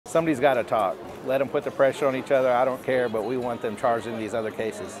Somebody's got to talk. Let them put the pressure on each other. I don't care, but we want them charged in these other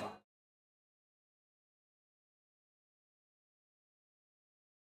cases.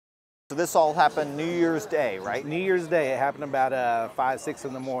 So this all happened New Year's Day, right? New Year's Day. It happened about 5, 6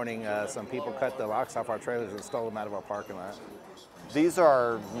 in the morning. Some people cut the locks off our trailers and stole them out of our parking lot. These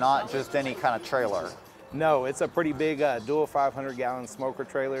are not just any kind of trailer. No, it's a pretty big dual 500-gallon smoker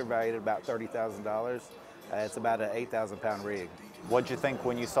trailer valued at about $30,000. It's about an 8,000-pound rig. What'd you think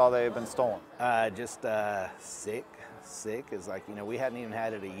when you saw they had been stolen? Just sick. Sick is like, you know, we hadn't even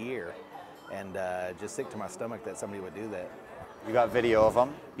had it a year. And just sick to my stomach that somebody would do that. You got video of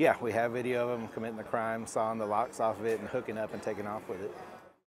them? Yeah, we have video of them committing the crime, sawing the locks off of it and hooking up and taking off with it.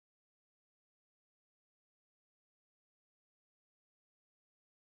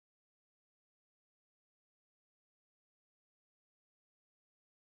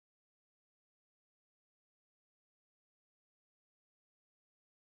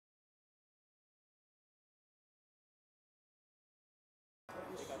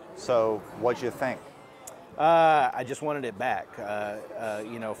 So what'd you think? I just wanted it back.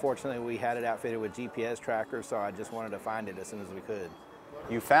 You know, fortunately we had it outfitted with GPS trackers, so I just wanted to find it as soon as we could.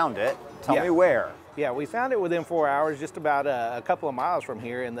 You found it. Tell me where. Yeah, we found it within 4 hours, just about a couple of miles from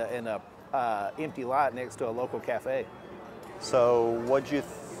here in a empty lot next to a local cafe. So what'd you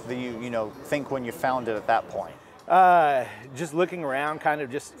think when you found it at that point? Just looking around, kind of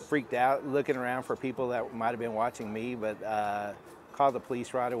just freaked out, looking around for people that might have been watching me, but called the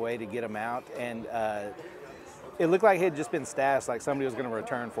police right away to get them out. And it looked like it had just been stashed, like somebody was going to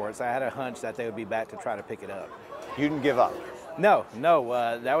return for it. So I had a hunch that they would be back to try to pick it up. You didn't give up? No,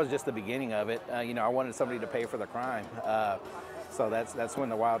 that was just the beginning of it. You know, I wanted somebody to pay for the crime. So that's when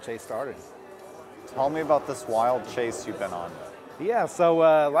the wild chase started. Tell me about this wild chase you've been on. Yeah, so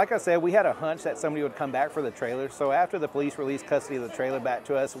like I said, we had a hunch that somebody would come back for the trailer. So after the police released custody of the trailer back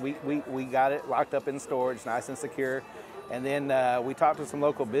to us, we got it locked up in storage, nice and secure. And then we talked to some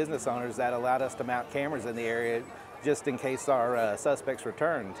local business owners that allowed us to mount cameras in the area just in case our suspects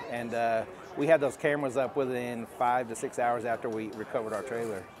returned. And we had those cameras up within 5 to 6 hours after we recovered our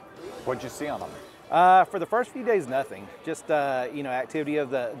trailer. What'd you see on them? For the first few days, nothing. Just you know, activity of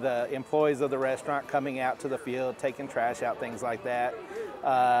the employees of the restaurant coming out to the field, taking trash out, things like that.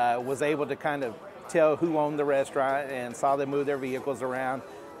 Was able to kind of tell who owned the restaurant and saw them move their vehicles around.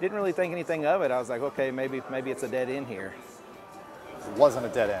 Didn't really think anything of it. I was like, okay, maybe it's a dead end here. It wasn't a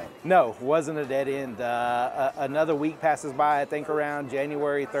dead end? No, wasn't a dead end. Another week passes by, I think around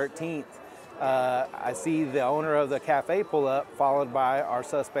January 13th. I see the owner of the cafe pull up, followed by our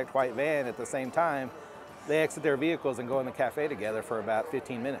suspect white van at the same time. They exit their vehicles and go in the cafe together for about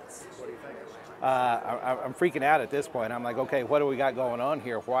 15 minutes. What do you think? I'm freaking out at this point. I'm like, okay, what do we got going on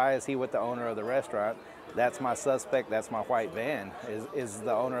here? Why is he with the owner of the restaurant? That's my suspect, that's my white van. Is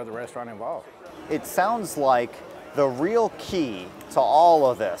the owner of the restaurant involved? It sounds like the real key to all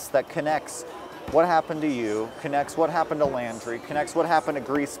of this that connects what happened to you, connects what happened to Landry, connects what happened to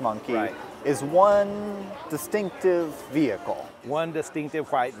Grease Monkey, right, is one distinctive vehicle. One distinctive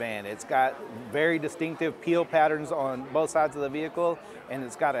white van. It's got very distinctive peel patterns on both sides of the vehicle, and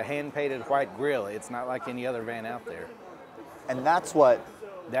it's got a hand-painted white grille. It's not like any other van out there. And that's what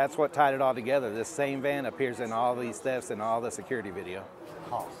tied it all together. This same van appears in all these thefts and all the security video.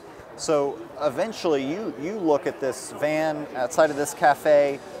 Huh. So eventually you look at this van outside of this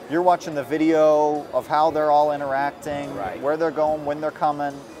cafe, you're watching the video of how they're all interacting, right, where they're going, when they're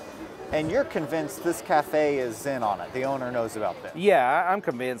coming, and you're convinced this cafe is in on it. The owner knows about this. Yeah, I'm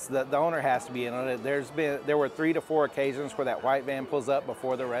convinced that the owner has to be in on it. There were 3 to 4 occasions where that white van pulls up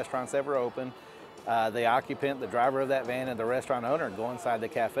before the restaurant's ever open. The occupant, the driver of that van, and the restaurant owner go inside the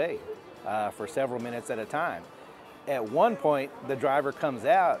cafe for several minutes at a time. At one point, the driver comes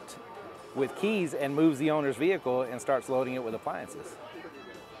out with keys and moves the owner's vehicle and starts loading it with appliances.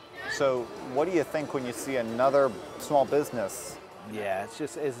 So what do you think when you see another small business? Yeah,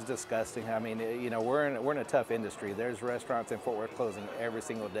 it's disgusting. I mean, you know, we're in a tough industry. There's restaurants in Fort Worth closing every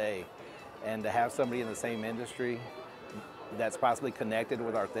single day. And to have somebody in the same industry that's possibly connected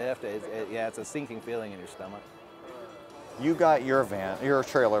with our theft, yeah, it's a sinking feeling in your stomach. You got your van, your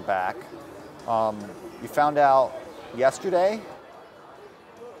trailer back. You found out yesterday?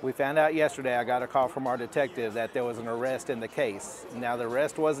 We found out yesterday. I got a call from our detective that there was an arrest in the case. Now, the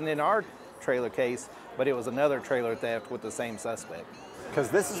arrest wasn't in our trailer case, but it was another trailer theft with the same suspect. Because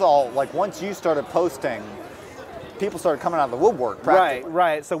this is all, like, once you started posting, people started coming out of the woodwork practically.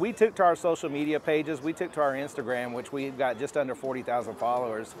 Right. So we took to our social media pages, we took to our Instagram, which we've got just under 40,000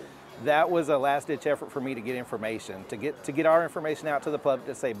 followers. That was a last-ditch effort for me to get information, to get our information out to the public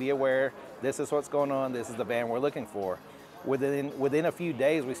to say, be aware, this is what's going on, this is the van we're looking for. Within a few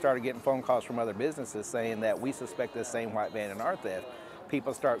days, we started getting phone calls from other businesses saying that we suspect this same white van in our theft.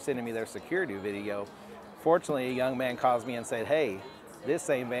 People start sending me their security video. Fortunately, a young man calls me and said, hey, this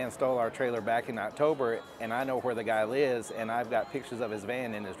same van stole our trailer back in October, and I know where the guy lives, and I've got pictures of his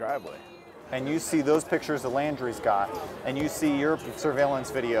van in his driveway. And you see those pictures that Landry's got, and you see your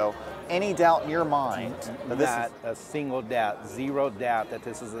surveillance video, any doubt in your mind that this Not a single doubt, zero doubt that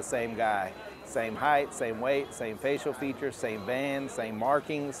this is the same guy. Same height, same weight, same facial features, same van, same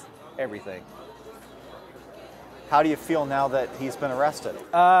markings, everything. How do you feel now that he's been arrested?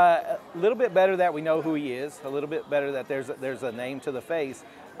 A little bit better that we know who he is, a little bit better that there's a name to the face,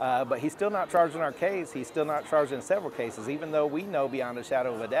 but he's still not charged in our case. He's still not charged in several cases, even though we know beyond a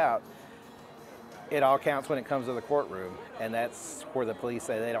shadow of a doubt it all counts when it comes to the courtroom, and that's where the police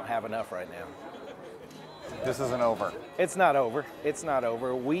say they don't have enough right now. This isn't over. It's not over. It's not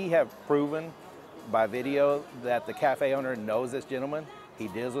over. We have proven by video that the cafe owner knows this gentleman. He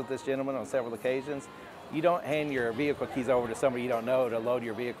deals with this gentleman on several occasions. You don't hand your vehicle keys over to somebody you don't know to load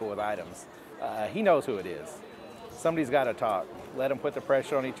your vehicle with items. He knows who it is. Somebody's got to talk. Let them put the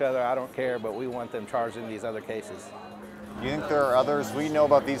pressure on each other. I don't care, but we want them charged in these other cases. You think there are others? We know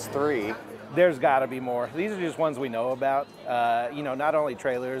about these three. There's got to be more. These are just ones we know about. You know, not only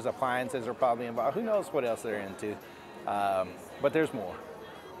trailers, appliances are probably involved. Who knows what else they're into? But there's more.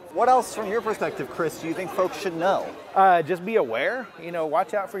 What else, from your perspective, Chris, do you think folks should know? Just be aware. You know,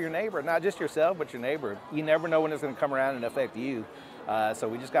 watch out for your neighbor, not just yourself, but your neighbor. You never know when it's going to come around and affect you. So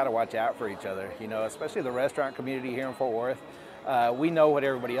we just got to watch out for each other. You know, especially the restaurant community here in Fort Worth. We know what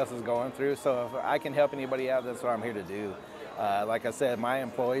everybody else is going through. So if I can help anybody out, that's what I'm here to do. Like I said, my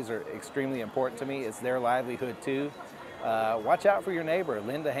employees are extremely important to me. It's their livelihood too. Watch out for your neighbor.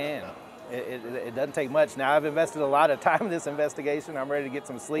 Lend a hand. It doesn't take much. Now, I've invested a lot of time in this investigation. I'm ready to get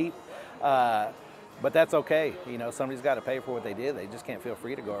some sleep, but that's okay. You know, somebody's got to pay for what they did. They just can't feel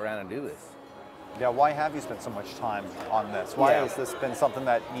free to go around and do this. Yeah, why have you spent so much time on this? Why has this been something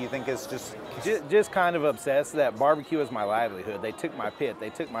that you think is just kind of obsessed that barbecue is my livelihood. They took my pit. They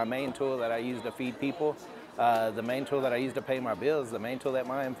took my main tool that I use to feed people, the main tool that I use to pay my bills, the main tool that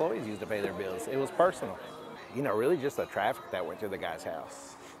my employees use to pay their bills. It was personal. You know, really just the traffic that went through the guy's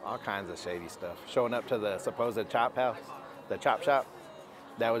house. All kinds of shady stuff. Showing up to the supposed chop house, the chop shop.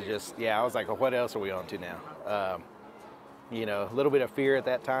 That was just, I was like, well, what else are we on to now? You know, a little bit of fear at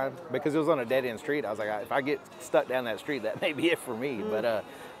that time because it was on a dead end street. I was like, if I get stuck down that street, that may be it for me. But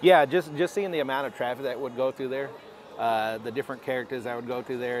just seeing the amount of traffic that would go through there, the different characters that would go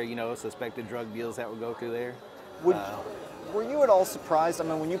through there, you know, suspected drug deals that would go through there. Were you at all surprised? I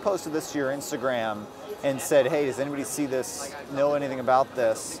mean, when you posted this to your Instagram and said, hey, does anybody see this, know anything about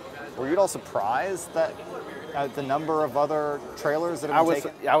this, were you at all surprised that the number of other trailers that have been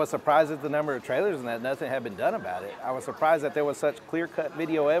taken? I was surprised at the number of trailers and that nothing had been done about it. I was surprised that there was such clear-cut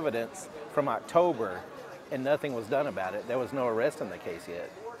video evidence from October and nothing was done about it. There was no arrest in the case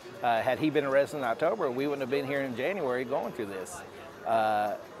yet. Had he been arrested in October, we wouldn't have been here in January going through this.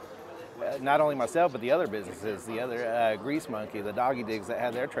 Not only myself, but the other businesses, the other Grease Monkey, the Doggy Digs that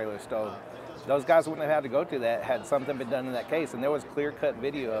had their trailers stolen. Those guys wouldn't have had to go through that had something been done in that case, and there was clear-cut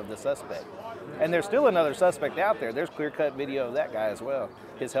video of the suspect. And there's still another suspect out there. There's clear-cut video of that guy as well,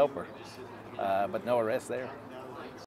 his helper, but no arrest there.